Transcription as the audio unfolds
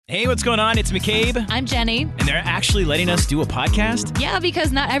Hey, what's going on? It's McCabe. I'm Jenny. And they're actually letting us do a podcast? Yeah,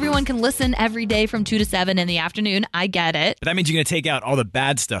 because not everyone can listen every day from 2 to 7 in the afternoon. I get it. But that means you're going to take out all the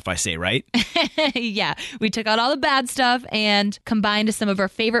bad stuff I say, right? Yeah, we took out all the bad stuff and combined some of our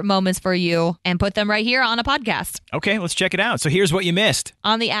favorite moments for you and put them right here on a podcast. Okay, let's check it out. So here's what you missed.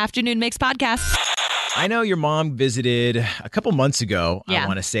 On the Afternoon Mix podcast. I know your mom visited a couple months ago, Yeah. I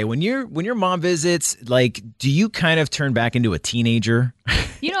want to say. When your mom visits, like, do you kind of turn back into a teenager?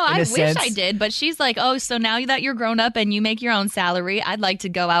 You know, I wish I did, but she's like, oh, so now that you're grown up and you make your own salary, I'd like to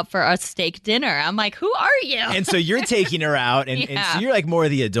go out for a steak dinner. I'm like, who are you? And so you're taking her out, and so you're like more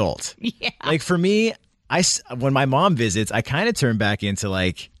the adult. Yeah. Like for me, when my mom visits, I kind of turn back into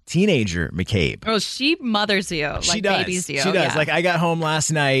like teenager McCabe. Oh, she mothers you. She like does. babies you. She does. Yeah. Like I got home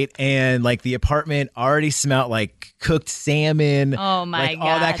last night and like the apartment already smelled like cooked salmon. Oh my like,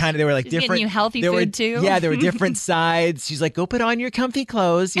 all that gosh. kind of. They were like She's different. getting you healthy there food were, too. Yeah, there were different sides. She's like, go put on your comfy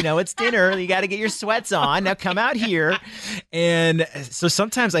clothes. You know, it's dinner. You got to get your sweats on. Now come out here. And so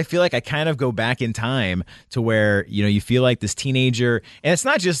sometimes I feel like I kind of go back in time to where you feel like this teenager, and it's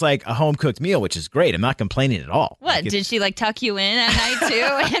not just like a home cooked meal, which is great. I'm not complaining at all. What, Like, did she like tuck you in at night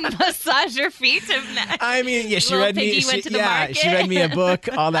too and massage your feet? I mean, yeah, she Little read me. piggy went to the She market. read me a book,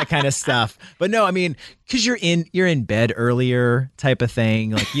 all that kind of stuff. But no, I mean, because you're in bed earlier type of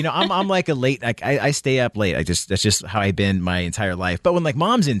thing. Like I'm like a late. Like I stay up late. That's just how I've been my entire life. But when like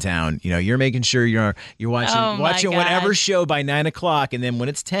mom's in town, you're making sure you're watching Oh my whatever gosh. show by 9 o'clock, and then when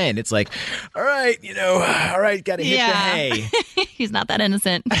it's 10, it's like, all right, got to hit the hay. He's not that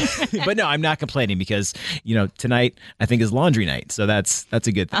innocent. But no, I'm not complaining because tonight I think is laundry night, so that's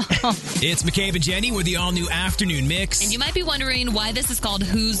a good thing. It's McCabe and Jenny with the all-new Afternoon Mix. And you might be wondering why this is called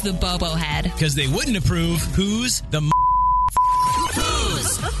Who's the Bobo Head? Because they wouldn't approve Who's the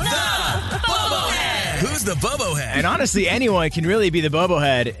Who's the Bobo Head? Who's the Bobo Head? And honestly, anyone can really be the bobo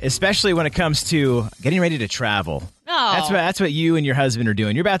head, especially when it comes to getting ready to travel. Oh. That's what you and your husband are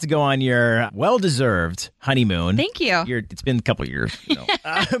doing. You're about to go on your well-deserved honeymoon. Thank you. It's been a couple years,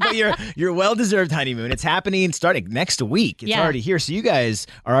 but your well-deserved honeymoon. It's happening starting next week. It's already here. So you guys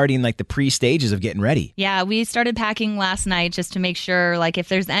are already in like the pre-stages of getting ready. Yeah, we started packing last night just to make sure, like, if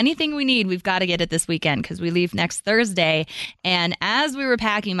there's anything we need, we've got to get it this weekend because we leave next Thursday. And as we were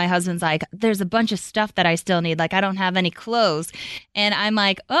packing, my husband's like, there's a bunch of stuff that I still need. Like, I don't have any clothes. And I'm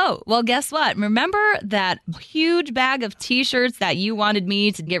like, oh, well, guess what? Remember that huge bag of T-shirts that you wanted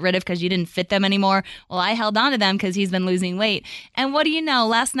me to get rid of because you didn't fit them anymore? Well, I held on to them because he's been losing weight. And what do you know?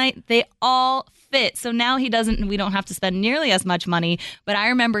 Last night, they all fit. So now we don't have to spend nearly as much money. But I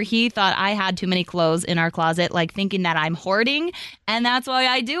remember he thought I had too many clothes in our closet, like thinking that I'm hoarding. And that's why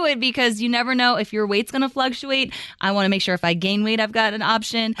I do it, because you never know if your weight's going to fluctuate. I want to make sure if I gain weight, I've got an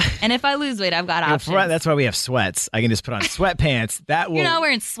option. And if I lose weight, I've got options. That's why we have sweats. I can just put on sweatpants. That will. You're not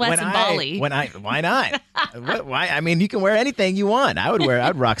wearing sweats in Bali. Why not? Why? I mean, you can wear anything you want.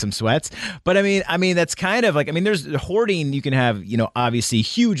 I'd rock some sweats. But I mean, that's kind of like, there's hoarding. You can have, obviously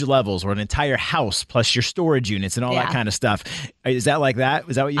huge levels or an entire house plus your storage units and all that kind of stuff. Is that like that?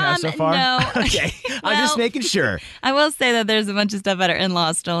 Is that what you have so far? No. Okay. I'm just making sure. I will say that there's a bunch of stuff at our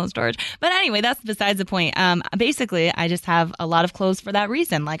in-laws still in storage. But anyway, that's besides the point. Basically, I just have a lot of clothes for that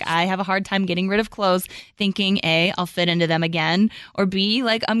reason. Like, I have a hard time getting rid of clothes thinking, A, I'll fit into them again, or B,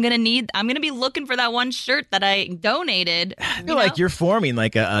 like, I'm going to be looking for that one shirt that I donated. I feel like you're forming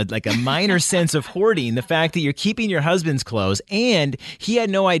like a minor sense of hoarding. The fact that you're keeping your husband's clothes, and he had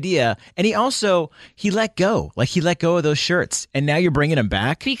no idea, and he let go. Like, he let go of those shirts, and now you're bringing them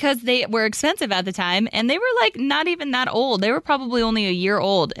back because they were expensive at the time, and they were like not even that old. They were probably only a year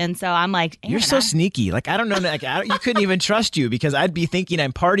old, and so I'm like, you're so sneaky. Like, I don't know, like, you couldn't even trust you, because I'd be thinking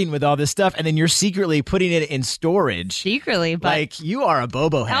I'm partying with all this stuff, and then you're secretly putting it in storage. Secretly, but like, you are a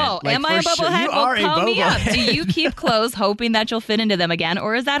bobo head. Oh, like, am I a bobo head? You well, are call a bobo me up. head. Do you keep clothes hoping that you'll fit into them again,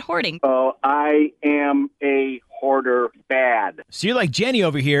 or is that hoarding? Oh, I am a hoarder bad. So you're like Jenny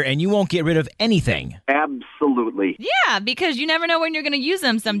over here, and you won't get rid of anything. Absolutely. Yeah, because you never know when you're going to use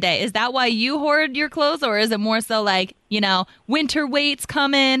them someday. Is that why you hoard your clothes, or is it more so like, winter weights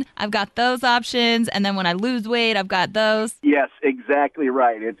come in, I've got those options, and then when I lose weight, I've got those? Yes, exactly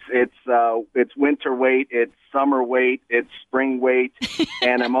right. It's winter weight, it's summer weight, it's spring weight,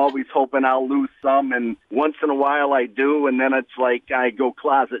 and I'm always hoping I'll lose some, and once in a while I do, and then it's like I go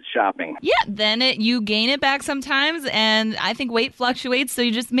closet shopping. Yeah, then you gain it back sometimes, and I think weight fluctuates, so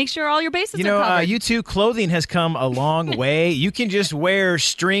you just make sure all your bases are covered. You two, clothing has come a long way. You can just wear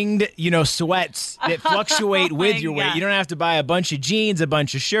stringed, sweats that fluctuate with your weight. God. You don't have to buy a bunch of jeans, a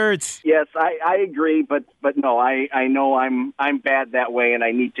bunch of shirts. Yes, I agree, but no, I know I'm bad that way, and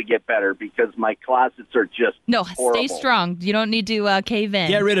I need to get better because my closets are just horrible. Stay strong. You don't need to cave in.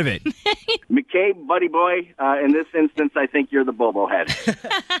 Get rid of it. McCabe, buddy boy, in this instance, I think you're the bobo head.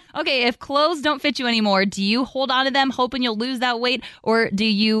 Okay, if clothes don't fit you anymore, do you hold on to them hoping you'll lose that weight, or do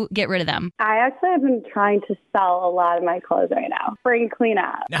you get rid of them? I actually have been trying to sell a lot of my clothes right now. Spring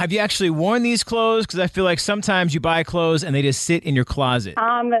cleanup. Now, have you actually worn these clothes? Because I feel like sometimes you buy clothes and they just sit in your closet.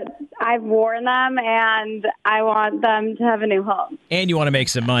 I've worn them, and I want them to have a new home. And you want to make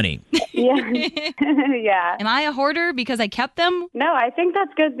some money. Yeah. Yeah. Am I a hoarder because I kept them? No, I think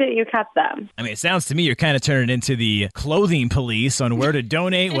that's good that you kept them. I mean, it sounds to me you're kind of turning into the clothing police on where to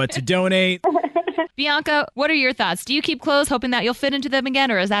donate, what to donate. Bianca, what are your thoughts? Do you keep clothes hoping that you'll fit into them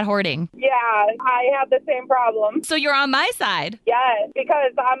again, or is that hoarding? Yeah, I have the same problem. So you're on my side. Yes,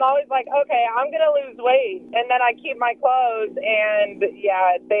 because I'm always like, okay, I'm going to lose weight. And then I keep my clothes, and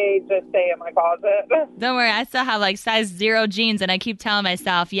yeah, they just stay in my closet. Don't worry, I still have like size 0 jeans, and I keep telling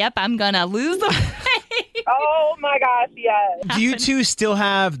myself, yep, I'm going to lose the weight. Oh my gosh, yes. Do you two still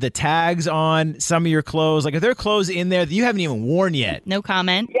have the tags on some of your clothes? Like, are there clothes in there that you haven't even worn yet? No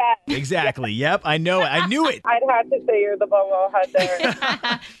comment. Yes. Exactly. Yep, I know it. I knew it. I'd have to say you're the bobo head there.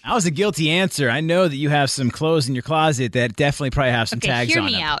 That was a guilty answer. I know that you have some clothes in your closet that definitely probably have some tags on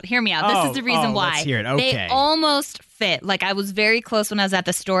them. Hear me out. This is the reason why. Let's hear it. Okay. They almost fit. Like, I was very close when I was at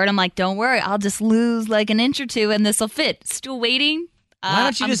the store, and I'm like, don't worry, I'll just lose like an inch or two, and this will fit. Still waiting. Why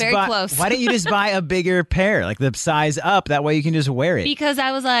don't you I'm very close. Why don't you just buy a bigger pair, like the size up? That way you can just wear it. Because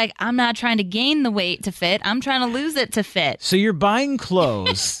I was like, I'm not trying to gain the weight to fit. I'm trying to lose it to fit. So you're buying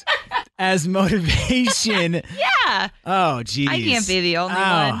clothes as motivation. Yeah. Oh, geez. I can't be the only one.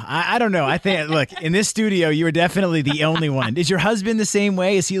 I don't know. I think, look, in this studio, you are definitely the only one. Is your husband the same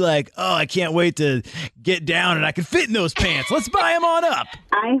way? Is he like, oh, I can't wait to get down and I can fit in those pants. Let's buy them on up.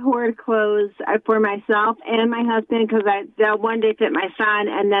 I hoard clothes for myself and my husband because they'll one day fit my son,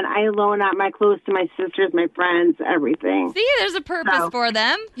 and then I loan out my clothes to my sisters, my friends, everything. See, there's a purpose for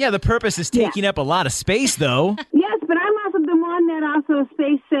them. Yeah, the purpose is taking up a lot of space, though. Yes, but I'm also the one that also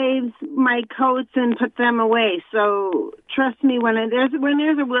space saves my coats and puts them away. So trust me, when there's a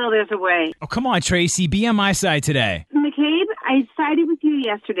will, there's a way. Oh, come on, Tracy. Be on my side today. McCabe, I sided with you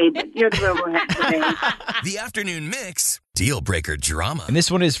yesterday, but you're the robohead today. The afternoon mix, deal breaker drama. And this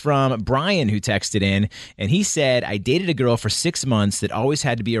one is from Brian, who texted in, and he said, I dated a girl for 6 months that always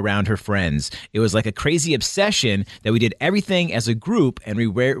had to be around her friends. It was like a crazy obsession that we did everything as a group, and we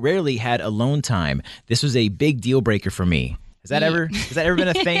rarely had alone time. This was a big deal breaker for me. Has that ever been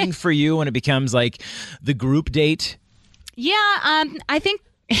a thing for you when it becomes like the group date? Yeah, I think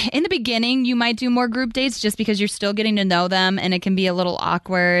in the beginning, you might do more group dates just because you're still getting to know them, and it can be a little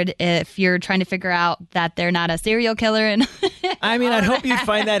awkward if you're trying to figure out that they're not a serial killer. And I mean, I'd hope you'd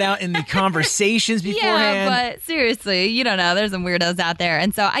find that out in the conversations beforehand. Yeah, but seriously, you don't know. There's some weirdos out there.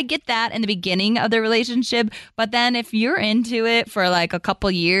 And so I get that in the beginning of the relationship, but then if you're into it for like a couple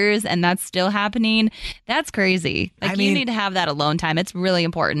years and that's still happening, that's crazy. Like, you need to have that alone time. It's really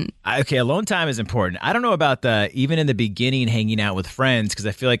important. Okay, alone time is important. I don't know about even in the beginning hanging out with friends, because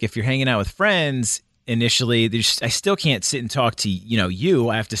I feel like if you're hanging out with friends initially, I still can't sit and talk to you.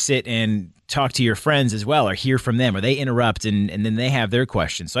 I have to sit and talk to your friends as well, or hear from them, or they interrupt and then they have their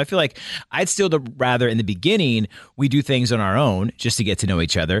questions. So I feel like I'd still rather in the beginning we do things on our own just to get to know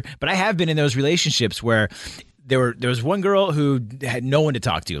each other. But I have been in those relationships where there was one girl who had no one to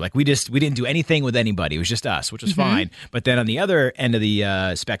talk to. Like, we didn't do anything with anybody. It was just us, which was fine. But then on the other end of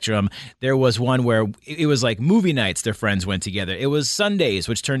the spectrum, there was one where it was like movie nights their friends went together. It was Sundays,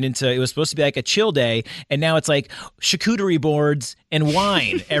 which turned into, it was supposed to be like a chill day, and now it's like charcuterie boards and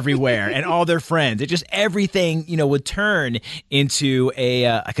wine everywhere and all their friends. It just, everything, would turn into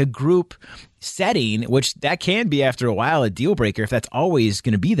like a group setting, which that can be after a while a deal breaker if that's always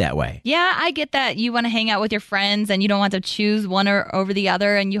going to be that way. Yeah, I get that you want to hang out with your friends and you don't want to choose one over the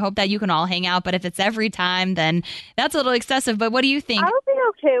other, and you hope that you can all hang out. But if it's every time, then that's a little excessive. But what do you think? I would be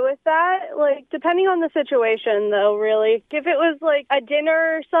okay with that. Like, depending on the situation, though, really. If it was like a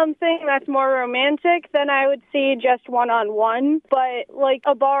dinner or something that's more romantic, then I would see just one-on-one. But like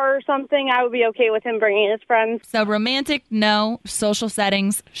a bar or something, I would be okay with him bringing his friends. So romantic, no. Social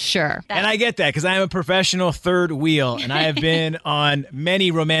settings, sure. And I get that because I am a professional third wheel, and I have been on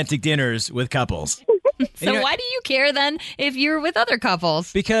many romantic dinners with couples. So why do you care then if you're with other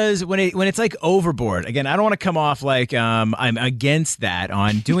couples? Because when it's like overboard, again, I don't want to come off like I'm against that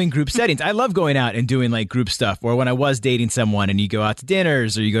on doing group settings. I love going out and doing like group stuff, or when I was dating someone and you go out to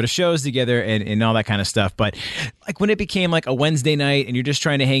dinners or you go to shows together and all that kind of stuff. But like when it became like a Wednesday night and you're just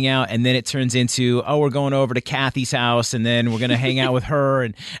trying to hang out, and then it turns into, oh, we're going over to Kathy's house and then we're going to hang out with her.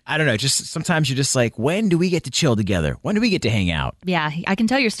 And I don't know, just sometimes you're just like, when do we get to chill together? When do we get to hang out? Yeah, I can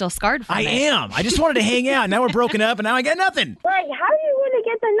tell you're still scarred from it. I am. I just wanted to hang out. Now we're broken up and now I got nothing. Like, how do you really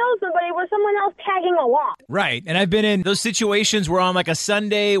get to know somebody with someone else tagging along? Right. And I've been in those situations where on like a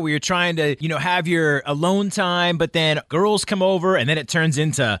Sunday where you're trying to, have your alone time, but then girls come over and then it turns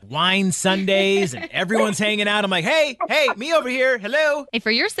into wine Sundays and everyone's hanging out. I'm like, hey, me over here. Hello. Hey,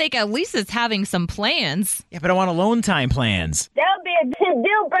 for your sake, at least it's having some plans. Yeah, but I want alone time plans. That would be a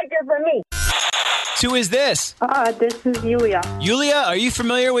deal breaker for me. Who is this? This is Yulia. Yulia, are you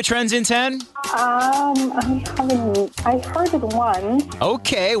familiar with Trends in 10? I heard it once.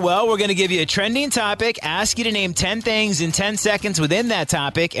 Okay, well, we're going to give you a trending topic, ask you to name 10 things in 10 seconds within that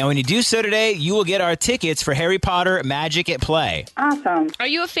topic, and when you do so today, you will get our tickets for Harry Potter Magic at Play. Awesome. Are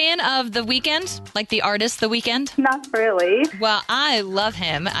you a fan of The Weeknd? Like the artist The Weeknd? Not really. Well, I love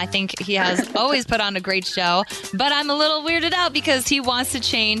him. I think he has always put on a great show, but I'm a little weirded out because he wants to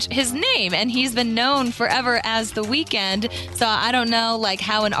change his name, and he's been known forever as The Weeknd. So I don't know, like,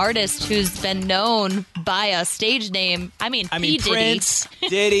 how an artist who's been known by a stage name. I mean Prince,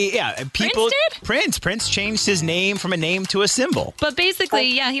 Diddy, yeah, people. Prince changed his name from a name to a symbol. But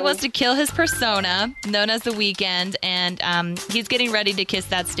basically, yeah, he wants to kill his persona, known as The Weeknd, and he's getting ready to kiss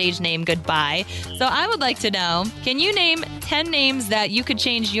that stage name goodbye. So I would like to know, can you name 10 names that you could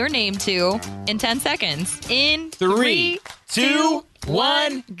change your name to in 10 seconds? In 3, 2,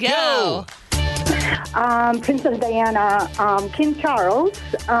 1, go! Princess Diana, King Charles.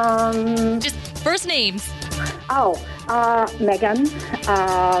 Just first names. Meghan,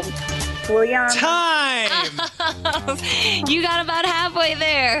 William. Time! You got about halfway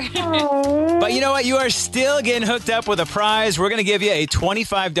there. But you know what? You are still getting hooked up with a prize. We're going to give you a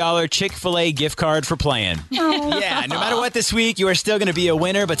 $25 Chick-fil-A gift card for playing. Yeah, no matter what this week, you are still going to be a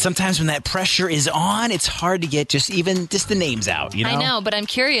winner. But sometimes when that pressure is on, it's hard to get just the names out, I know, but I'm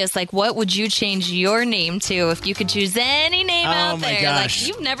curious, like, what would you change your name to if you could choose any name out there? My gosh. Like,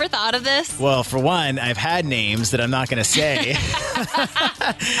 you've never thought of this? Well, for one, I've had names that I'm not going to say.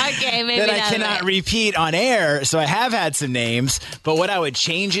 Okay, maybe that I cannot repeat on air. So I have had some names, but what I would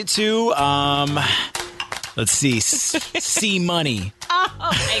change it to, let's see, C Money.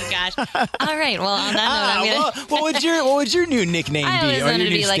 Oh my gosh! All right. Well, on that note, I'm gonna. What would your new nickname be? I always wanted to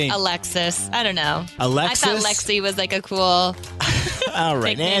be like Alexis. I don't know. Alexis. I thought Lexi was like a cool. All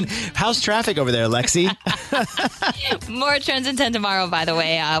right, and how's traffic over there, Lexi? More Trends in 10 tomorrow, by the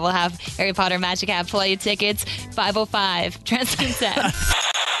way. We'll have Harry Potter Magic at Play tickets, 5:05. Trends in 10.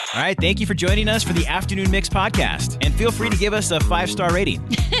 All right, thank you for joining us for the Afternoon Mix podcast. And feel free to give us a 5-star rating.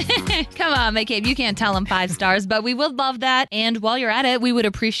 Come on, McCabe, you can't tell them 5 stars, but we would love that. And while you're at it, we would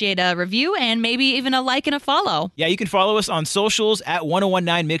appreciate a review and maybe even a like and a follow. Yeah, you can follow us on socials at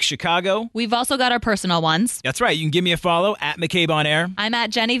 1019 Mix Chicago. We've also got our personal ones. That's right. You can give me a follow at McCabe on Air. I'm at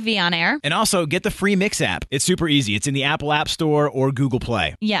Jenny V on Air. And also get the free Mix app. It's super easy. It's in the Apple App Store or Google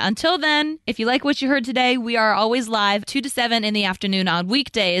Play. Yeah, until then, if you like what you heard today, we are always live 2 to 7 in the afternoon on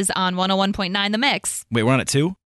weekdays on 101.9 The Mix. Wait, we're on at 2?